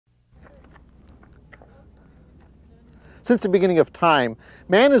Since the beginning of time,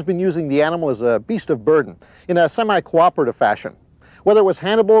 man has been using the animal as a beast of burden in a semi-cooperative fashion. Whether it was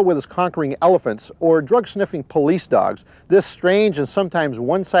Hannibal with his conquering elephants or drug-sniffing police dogs, this strange and sometimes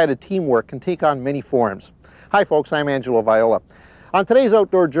one-sided teamwork can take on many forms. Hi folks, I'm Angelo Viola. On today's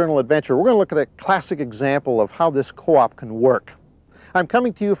Outdoor Journal adventure, we're going to look at a classic example of how this co-op can work. I'm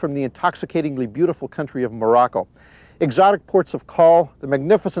coming to you from the intoxicatingly beautiful country of Morocco. Exotic ports of call, the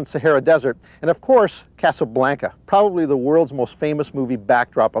magnificent Sahara Desert, and of course, Casablanca, probably the world's most famous movie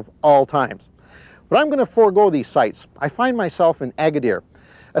backdrop of all times. But I'm going to forego these sights. I find myself in Agadir,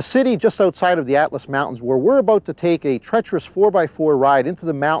 a city just outside of the Atlas Mountains where we're about to take a treacherous 4x4 ride into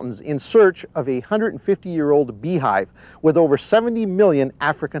the mountains in search of a 150-year-old beehive with over 70 million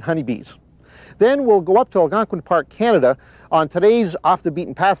African honeybees. Then we'll go up to Algonquin Park, Canada, on today's Off the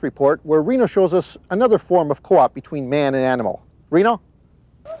Beaten Path report, where Reno shows us another form of co-op between man and animal. Reno?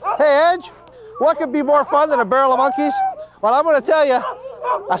 Hey, Edge, what could be more fun than a barrel of monkeys? Well, I'm going to tell you,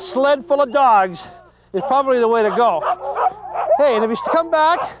 a sled full of dogs is probably the way to go. Hey, and if you come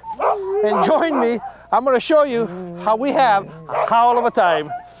back and join me, I'm going to show you how we have a howl of a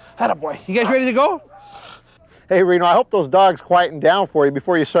time. Attaboy. You guys ready to go? Hey, Reno, I hope those dogs quieten down for you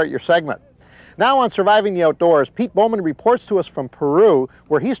before you start your segment. Now on Surviving the Outdoors, Pete Bowman reports to us from Peru,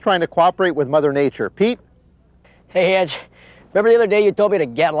 where he's trying to cooperate with Mother Nature. Pete? Hey, Edge. Remember the other day you told me to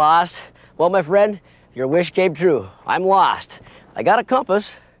get lost? Well, my friend, your wish came true. I'm lost. I got a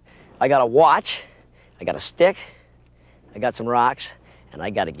compass, I got a watch, I got a stick, I got some rocks, and I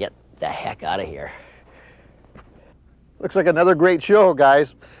got to get the heck out of here. Looks like another great show,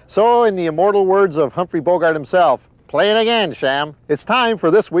 guys. So, in the immortal words of Humphrey Bogart himself, play it again, Sham. It's time for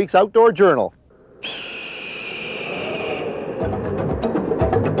this week's Outdoor Journal.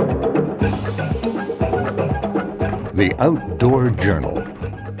 The Outdoor Journal,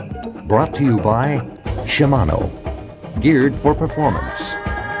 brought to you by Shimano, geared for performance.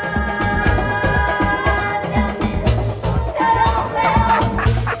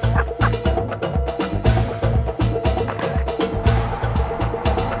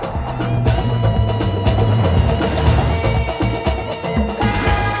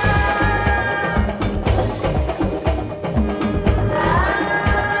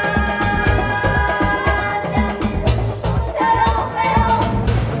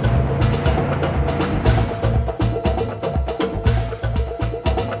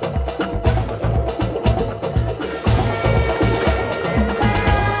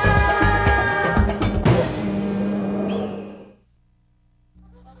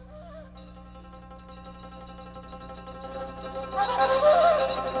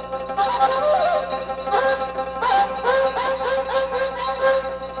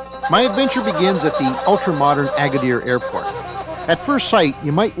 My adventure begins at the ultra-modern Agadir Airport. At first sight,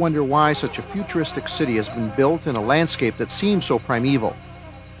 you might wonder why such a futuristic city has been built in a landscape that seems so primeval.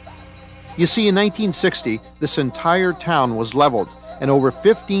 You see, in 1960, this entire town was leveled, and over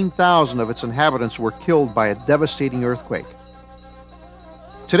 15,000 of its inhabitants were killed by a devastating earthquake.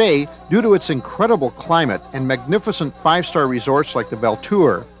 Today, due to its incredible climate and magnificent five-star resorts like the Belle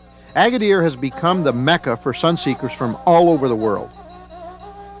Tour, Agadir has become the mecca for sunseekers from all over the world.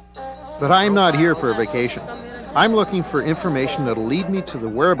 But I'm not here for a vacation. I'm looking for information that'll lead me to the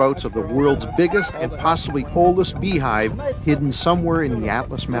whereabouts of the world's biggest and possibly oldest beehive hidden somewhere in the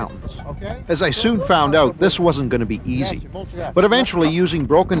Atlas Mountains. As I soon found out, this wasn't going to be easy. But eventually, using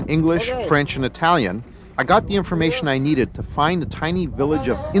broken English, French, and Italian, I got the information I needed to find the tiny village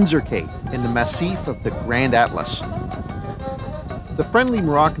of Inzerkate in the Massif of the Grand Atlas. The friendly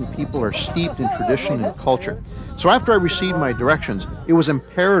Moroccan people are steeped in tradition and culture. So after I received my directions, it was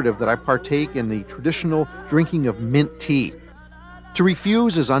imperative that I partake in the traditional drinking of mint tea. To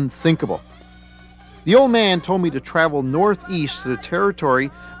refuse is unthinkable. The old man told me to travel northeast to the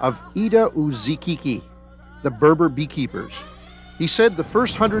territory of Ida Uzikiki, the Berber beekeepers. He said the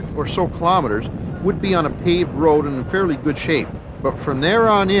first 100 or so kilometers would be on a paved road and in fairly good shape, but from there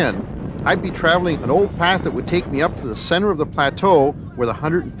on in, I'd be traveling an old path that would take me up to the center of the plateau where the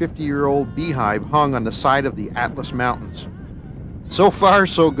 150-year-old beehive hung on the side of the Atlas Mountains. So far,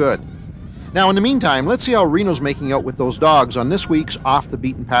 so good. Now, in the meantime, let's see how Reno's making out with those dogs on this week's Off the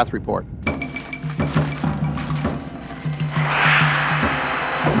Beaten Path report.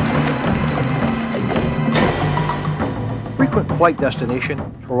 Frequent flight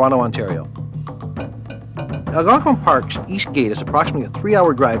destination, Toronto, Ontario. Algonquin Park's East Gate is approximately a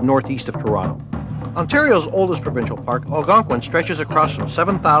 3-hour drive northeast of Toronto. Ontario's oldest provincial park, Algonquin, stretches across some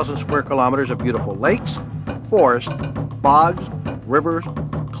 7,000 square kilometers of beautiful lakes, forests, bogs, rivers,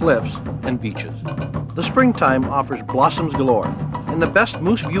 cliffs, and beaches. The springtime offers blossoms galore and the best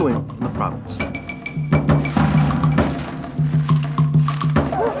moose viewing in the province.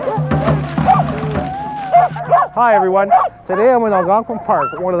 Hi everyone, today I'm in Algonquin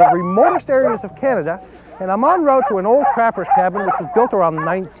Park, one of the remotest areas of Canada, and I'm en route to an old trapper's cabin which was built around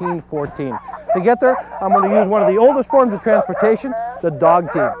 1914. To get there, I'm going to use one of the oldest forms of transportation, the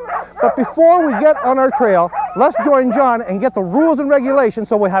dog team. But before we get on our trail, let's join John and get the rules and regulations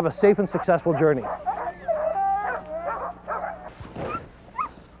so we have a safe and successful journey.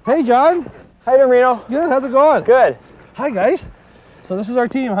 Hey John. How you doing, Reno? Good, how's it going? Good. Hi guys. So this is our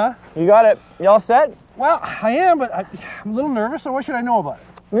team, huh? You got it. You all set? Well, I am, but I'm a little nervous, so what should I know about it?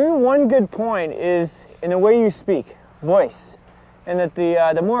 Maybe one good point is in the way you speak, voice. And that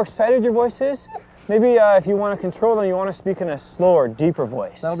the more excited your voice is, maybe if you want to control them, you want to speak in a slower, deeper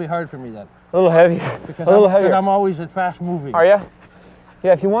voice. That'll be hard for me then. A little heavier. Because a little heavier. I'm always fast moving. Are you?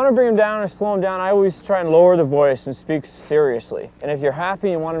 Yeah, if you want to bring them down or slow them down, I always try and lower the voice and speak seriously. And if you're happy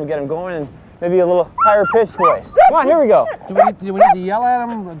and you want to get them going, and maybe a little higher pitched voice. Come on, here we go. Do we need to yell at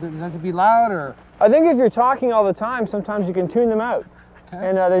them? Does it be loud or? I think if you're talking all the time, sometimes you can tune them out. Okay.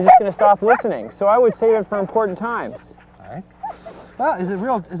 And they're just going to stop listening. So I would say that for important times. All right. Well, is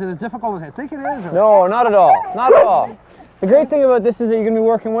it as difficult as I think it is? Or? No, not at all. Not at all. The great thing about this is that you're going to be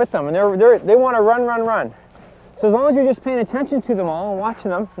working with them, and they want to run. So as long as you're just paying attention to them all and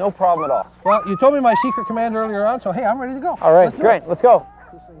watching them, no problem at all. Well, you told me my secret command earlier on, so hey, I'm ready to go. All right, great. Let's go.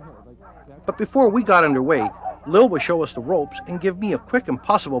 But before we got underway, Lil would show us the ropes and give me a quick and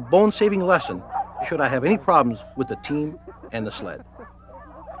possible bone-saving lesson should I have any problems with the team and the sled.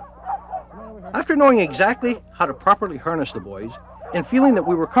 After knowing exactly how to properly harness the boys and feeling that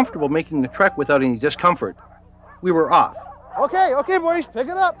we were comfortable making the trek without any discomfort, we were off. Okay, boys, pick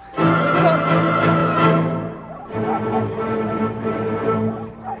it up. Pick it up.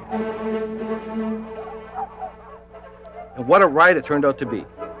 And what a ride it turned out to be.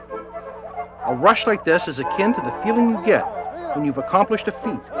 A rush like this is akin to the feeling you get when you've accomplished a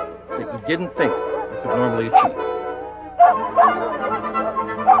feat that you didn't think you could normally achieve.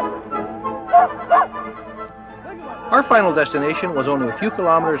 Our final destination was only a few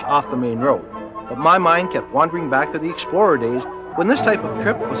kilometers off the main road, but my mind kept wandering back to the explorer days when this type of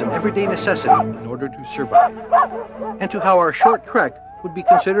trip was an everyday necessity in order to survive, and to how our short trek would be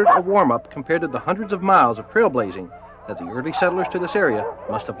considered a warm-up compared to the hundreds of miles of trailblazing that the early settlers to this area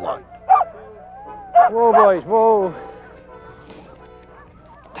must have logged. Whoa, boys, whoa.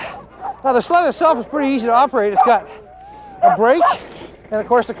 Now, the sled itself is pretty easy to operate. It's got a brake and, of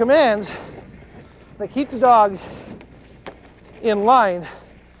course, the commands that keep the dogs in line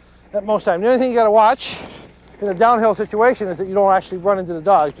at most time. The only thing you got to watch in a downhill situation is that you don't actually run into the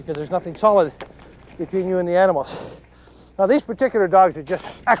dogs because there's nothing solid between you and the animals. Now, these particular dogs are just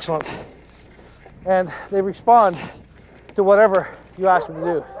excellent, and they respond to whatever you ask them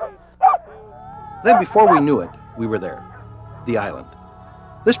to do. Then before we knew it, we were there, the island.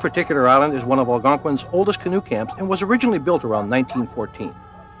 This particular island is one of Algonquin's oldest canoe camps and was originally built around 1914.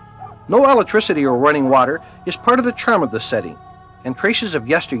 No electricity or running water is part of the charm of this setting, and traces of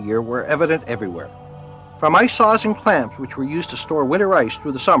yesteryear were evident everywhere. From ice saws and clamps which were used to store winter ice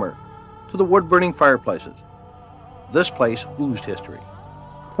through the summer, to the wood-burning fireplaces. This place oozed history.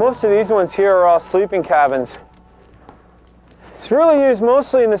 Most of these ones here are all sleeping cabins. It's really used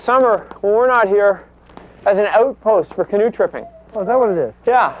mostly in the summer when we're not here as an outpost for canoe tripping. Oh, is that what it is?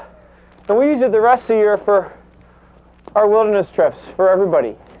 Yeah. And we use it the rest of the year for our wilderness trips for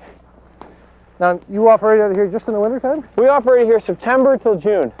everybody. Now, you operate out here just in the wintertime? We operate here September till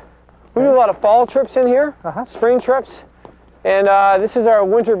June. We do a lot of fall trips in here, spring trips, and this is our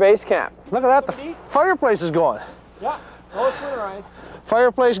winter base camp. Look at that, the fireplace is going. Yeah, well, it's winterized.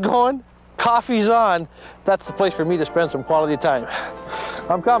 Fireplace going, coffee's on. That's the place for me to spend some quality time.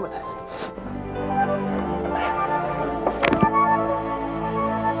 I'm coming.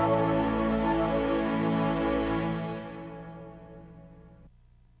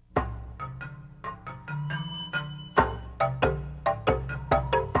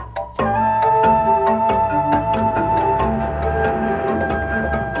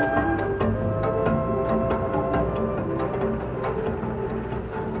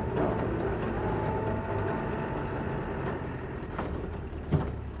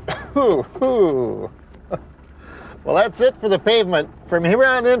 Well, that's it for the pavement. From here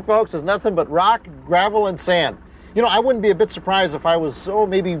on in, folks, is nothing but rock, gravel, and sand. You know, I wouldn't be a bit surprised if I was,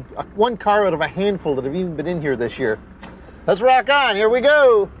 maybe one car out of a handful that have even been in here this year. Let's rock on. Here we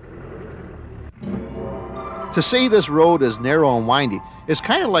go. To say this road is narrow and windy is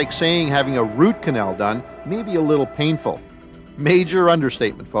kind of like saying having a root canal done, maybe a little painful. Major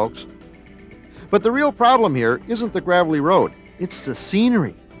understatement, folks. But the real problem here isn't the gravelly road. It's the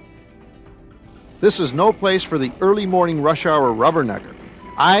scenery. This is no place for the early morning rush hour rubbernecker.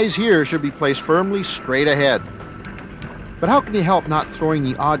 Eyes here should be placed firmly straight ahead. But how can you help not throwing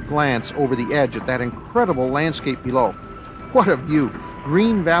the odd glance over the edge at that incredible landscape below? What a view!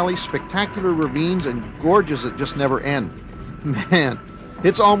 Green valleys, spectacular ravines, and gorges that just never end. Man,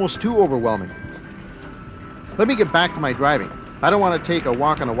 it's almost too overwhelming. Let me get back to my driving. I don't want to take a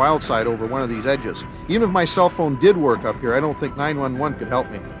walk on a wild side over one of these edges. Even if my cell phone did work up here, I don't think 911 could help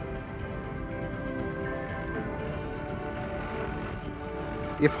me.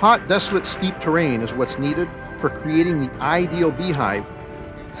 If hot, desolate, steep terrain is what's needed for creating the ideal beehive,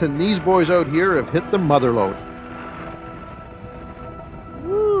 then these boys out here have hit the mother lode.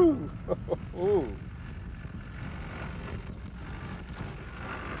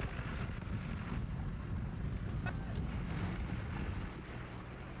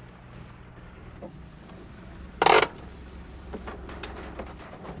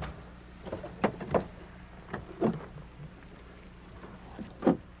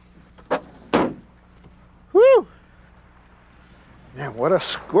 Woo! Man, what a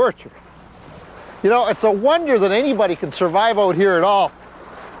scorcher. You know, it's a wonder that anybody can survive out here at all.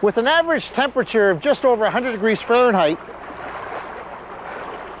 With an average temperature of just over 100 degrees Fahrenheit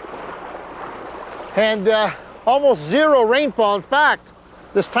and almost zero rainfall. In fact,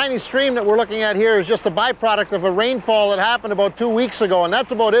 this tiny stream that we're looking at here is just a byproduct of a rainfall that happened about 2 weeks ago, and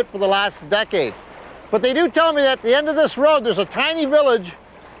that's about it for the last decade. But they do tell me that at the end of this road, there's a tiny village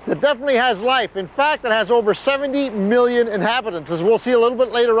that definitely has life. In fact, it has over 70 million inhabitants, as we'll see a little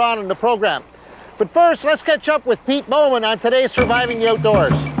bit later on in the program. But first, let's catch up with Pete Bowman on today's Surviving the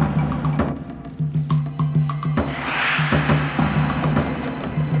Outdoors.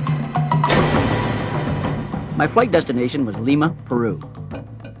 My flight destination was Lima, Peru.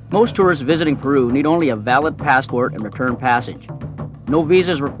 Most tourists visiting Peru need only a valid passport and return passage. No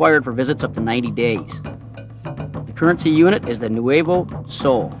visa is required for visits up to 90 days. The currency unit is the Nuevo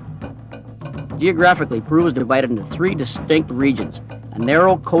Sol. Geographically, Peru is divided into 3 distinct regions: a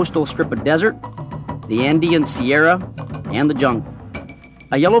narrow coastal strip of desert, the Andean Sierra, and the jungle.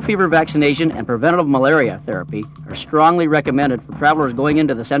 A yellow fever vaccination and preventative malaria therapy are strongly recommended for travelers going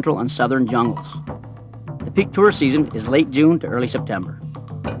into the central and southern jungles. The peak tourist season is late June to early September.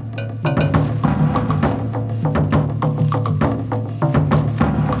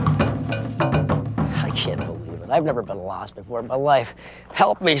 I can't believe it. I've never been lost before in my life.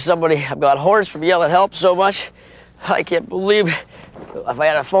 Help me, somebody. I've got hoarse from yelling help so much. I can't believe it. If I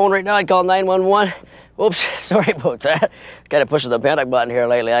had a phone right now, I'd call 911. Oops, sorry about that. Kind of pushing the panic button here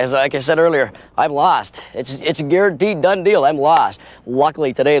lately. Like I said earlier, I'm lost. It's a guaranteed done deal. I'm lost.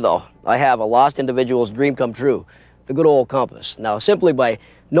 Luckily today, though, I have a lost individual's dream come true. The good old compass. Now, simply by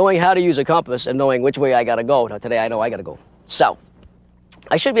knowing how to use a compass and knowing which way I got to go, now today I know I got to go south.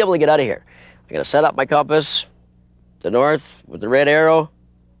 I should be able to get out of here. I got to set up my compass to north with the red arrow.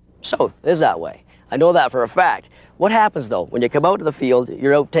 South is that way. I know that for a fact. What happens, though, when you come out to the field,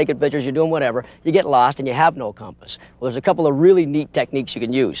 you're out taking pictures, you're doing whatever, you get lost and you have no compass? Well, there's a couple of really neat techniques you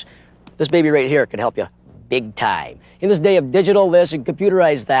can use. This baby right here can help you big time. In this day of digital this and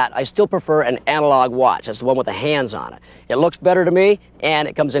computerized that, I still prefer an analog watch. That's the one with the hands on it. It looks better to me, and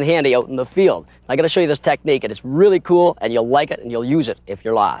it comes in handy out in the field. I got to show you this technique, and it's really cool, and you'll like it, and you'll use it if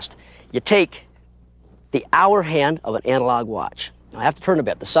you're lost. You take the hour hand of an analog watch. Now, I have to turn a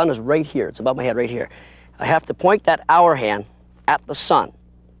bit. The sun is right here. It's above my head right here. I have to point that hour hand at the sun.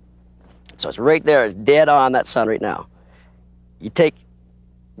 So it's right there. It's dead on that sun right now.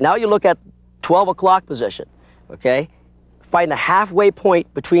 Now you look at 12 o'clock position, okay? Find the halfway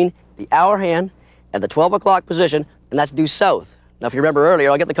point between the hour hand and the 12 o'clock position, and that's due south. Now, if you remember earlier,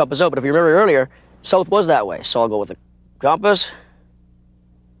 I'll get the compass out, but if you remember earlier, south was that way. So I'll go with the compass.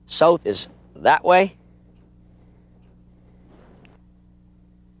 South is that way.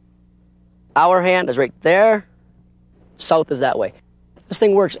 Hour hand is right there. South is that way. This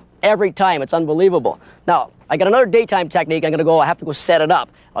thing works every time. It's unbelievable. Now, I got another daytime technique. I have to go set it up.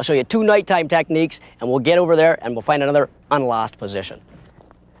 I'll show you 2 nighttime techniques, and we'll get over there, and we'll find another unlost position.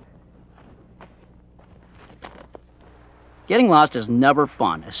 Getting lost is never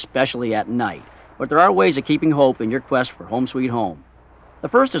fun, especially at night, but there are ways of keeping hope in your quest for home sweet home. The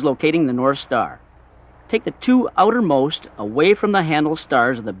first is locating the North Star. Take the 2 outermost away from the handle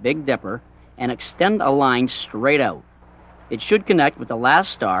stars of the Big Dipper and extend a line straight out. It should connect with the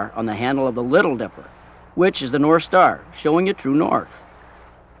last star on the handle of the Little Dipper, which is the North Star, showing you true north.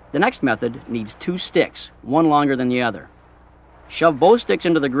 The next method needs 2 sticks, one longer than the other. Shove both sticks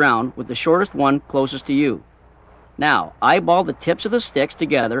into the ground with the shortest one closest to you. Now, eyeball the tips of the sticks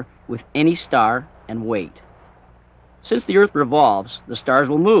together with any star and wait. Since the Earth revolves, the stars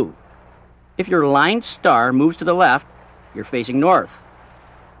will move. If your lined star moves to the left, you're facing north.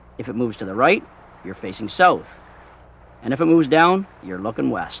 If it moves to the right, you're facing south. And if it moves down, you're looking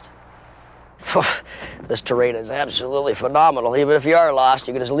west. This terrain is absolutely phenomenal. Even if you are lost,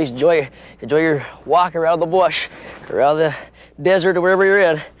 you can at least enjoy your walk around the bush, around the desert, or wherever you're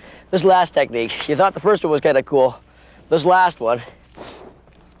in. This last technique, you thought the first one was kind of cool. This last one,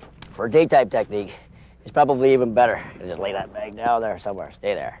 for a daytime technique, is probably even better. You just lay that bag down there somewhere.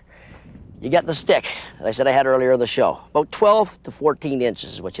 Stay there. You got the stick that I said I had earlier in the show. About 12 to 14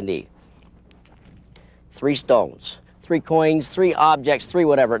 inches is what you need. 3 stones, 3 coins, 3 objects, 3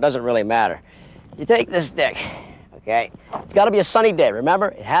 whatever. It doesn't really matter. You take this stick, okay? It's got to be a sunny day. Remember,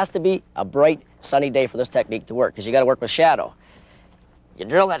 it has to be a bright, sunny day for this technique to work, because you got to work with shadow. You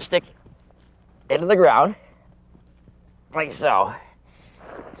drill that stick into the ground, like so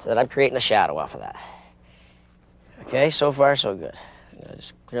that I'm creating a shadow off of that. Okay, so far so good. I'm going to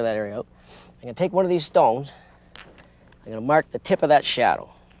just clear that area out. I'm going to take one of these stones. I'm going to mark the tip of that shadow.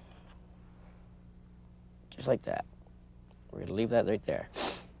 Just like that. We're going to leave that right there.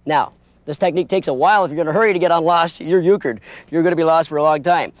 Now, this technique takes a while. If you're going to hurry to get unlost, you're euchred. You're going to be lost for a long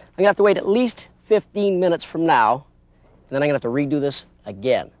time. I'm going to have to wait at least 15 minutes from now, and then I'm going to have to redo this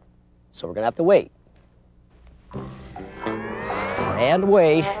again. So we're going to have to wait. And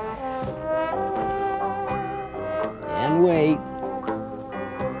wait. And wait.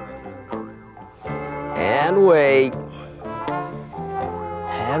 And wait.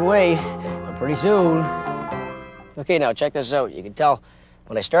 And wait. But pretty soon. Okay, now check this out. You can tell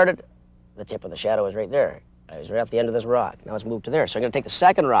when I started, the tip of the shadow was right there. I was right at the end of this rock. Now it's moved to there. So I'm going to take the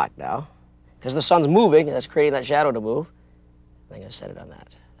second rock now, because the sun's moving, and that's creating that shadow to move. I'm going to set it on that.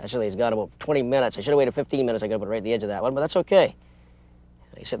 Actually, it's got about 20 minutes. I should have waited 15 minutes. I'm going to put it right at the edge of that one, but that's okay.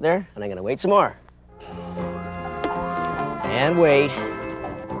 I sit there, and I'm going to wait some more. And wait.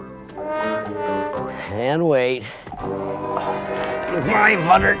 And wait.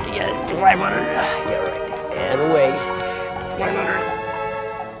 500. Yeah, 500. Yeah, right. And wait. 500.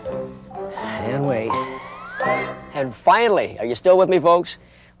 And wait. And finally, are you still with me, folks?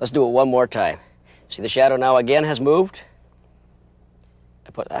 Let's do it one more time. See, the shadow now again has moved.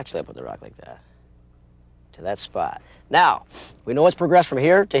 I put the rock like that to that spot. Now, we know it's progressed from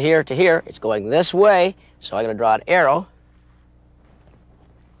here to here to here. It's going this way, so I'm going to draw an arrow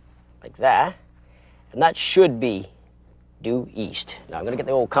like that, and that should be due east. Now, I'm going to get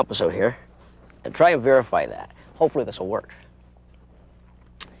the old compass out here and try and verify that. Hopefully this will work.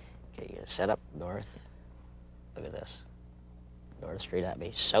 Okay, you're going to set up north. Look at this. North straight at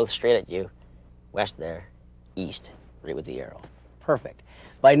me, south straight at you, west there, east, right with the arrow. Perfect.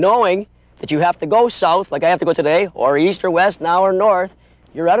 By knowing that you have to go south, like I have to go today, or east or west now or north,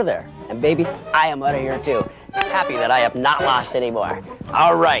 you're out of there. And baby, I am out of here too. Happy that I have not lost anymore.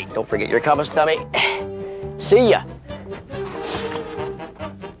 All right, don't forget your compass dummy. See ya.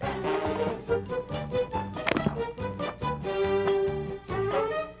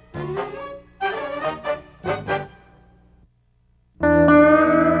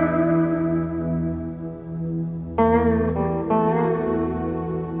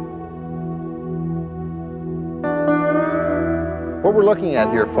 What we're looking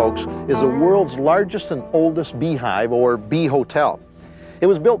at here, folks, is the world's largest and oldest beehive, or bee hotel. It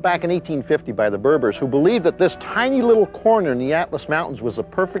was built back in 1850 by the Berbers, who believed that this tiny little corner in the Atlas Mountains was the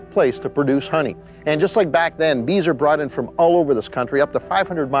perfect place to produce honey. And just like back then, bees are brought in from all over this country, up to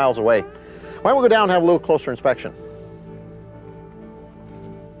 500 miles away. Why don't we go down and have a little closer inspection?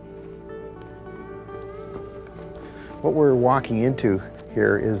 What we're walking into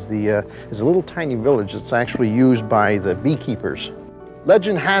here is a little tiny village that's actually used by the beekeepers.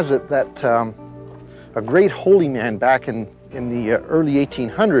 Legend has it that a great holy man back in the early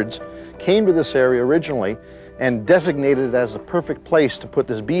 1800s came to this area originally and designated it as the perfect place to put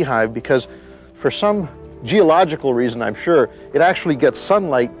this beehive, because for some geological reason, I'm sure, it actually gets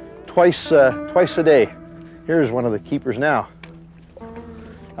sunlight twice a day. Here's one of the keepers now.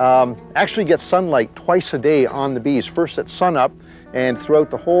 Actually gets sunlight twice a day on the bees, first at sunup and throughout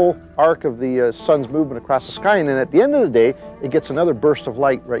the whole arc of the sun's movement across the sky, and then at the end of the day it gets another burst of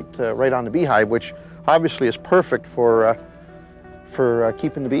light right on the beehive, which obviously is perfect for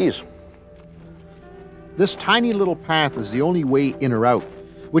keeping the bees. This tiny little path is the only way in or out,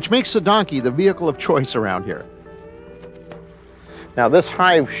 which makes the donkey the vehicle of choice around here. Now this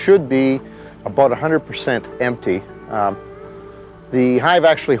hive should be about 100% empty. The hive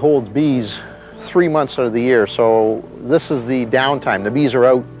actually holds bees 3 months out of the year, so this is the downtime. The bees are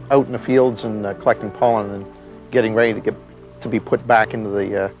out in the fields and collecting pollen and getting ready to be put back into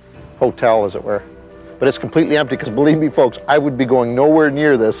the hotel, as it were. But it's completely empty, because believe me, folks, I would be going nowhere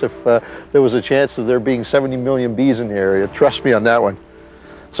near this if there was a chance of there being 70 million bees in the area. Trust me on that one.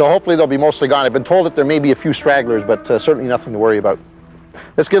 So hopefully they'll be mostly gone. I've been told that there may be a few stragglers, but certainly nothing to worry about.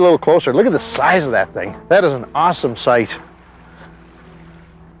 Let's get a little closer. Look at the size of that thing. That is an awesome sight.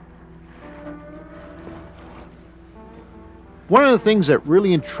 One of the things that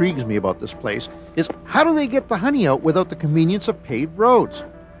really intrigues me about this place is how do they get the honey out without the convenience of paved roads?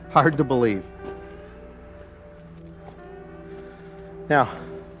 Hard to believe. Now,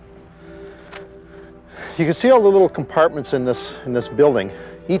 you can see all the little compartments in this building.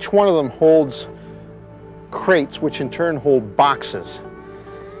 Each one of them holds crates, which in turn hold boxes.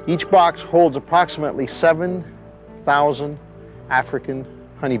 Each box holds approximately 7,000 African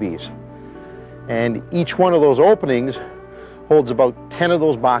honeybees. And each one of those openings holds about 10 of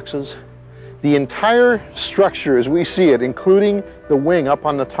those boxes. The entire structure as we see it, including the wing up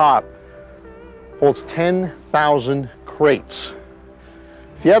on the top, holds 10,000 crates.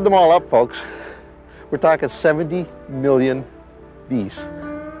 If you add them all up, folks, we're talking 70 million bees.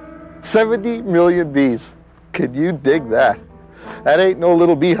 70 million bees. Could you dig that? That ain't no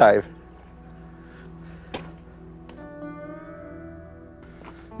little beehive.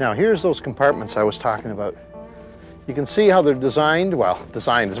 Now here's those compartments I was talking about. You can see how they're designed. Well,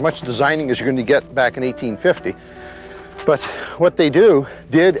 designed, as much designing as you're going to get back in 1850. But what they do,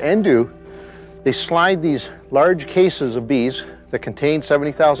 they slide these large cases of bees that contain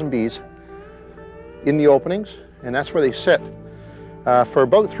 70,000 bees in the openings, and that's where they sit for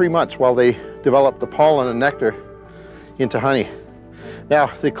about 3 months while they develop the pollen and nectar into honey.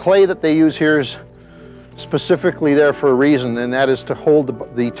 Now, the clay that they use here is specifically there for a reason, and that is to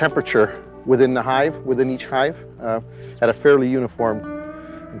hold the temperature within the hive, within each hive, at a fairly uniform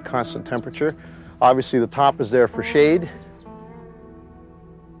and constant temperature. Obviously, the top is there for shade.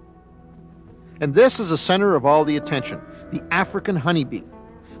 And this is the center of all the attention, the African honeybee.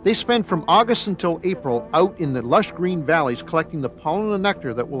 They spend from August until April out in the lush green valleys collecting the pollen and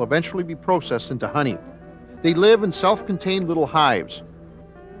nectar that will eventually be processed into honey. They live in self-contained little hives.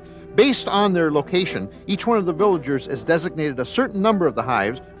 Based on their location, each one of the villagers has designated a certain number of the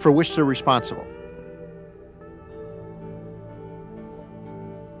hives for which they're responsible.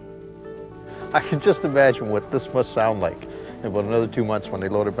 I can just imagine what this must sound like in about another 2 months when they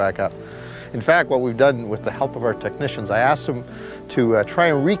load it back up. In fact, what we've done with the help of our technicians, I asked them to try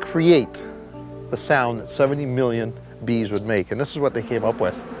and recreate the sound that 70 million bees would make, and this is what they came up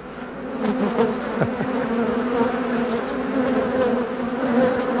with.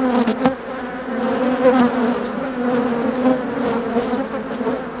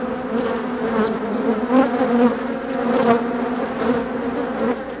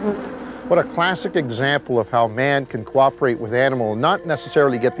 What a classic example of how man can cooperate with animal and not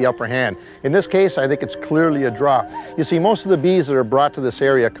necessarily get the upper hand. In this case, I think it's clearly a draw. You see, most of the bees that are brought to this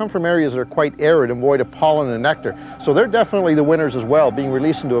area come from areas that are quite arid and void of pollen and nectar. So they're definitely the winners as well, being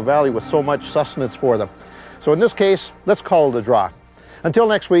released into a valley with so much sustenance for them. So in this case, let's call it a draw. Until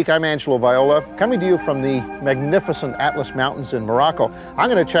next week, I'm Angelo Viola, coming to you from the magnificent Atlas Mountains in Morocco. I'm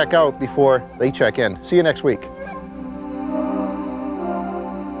going to check out before they check in. See you next week.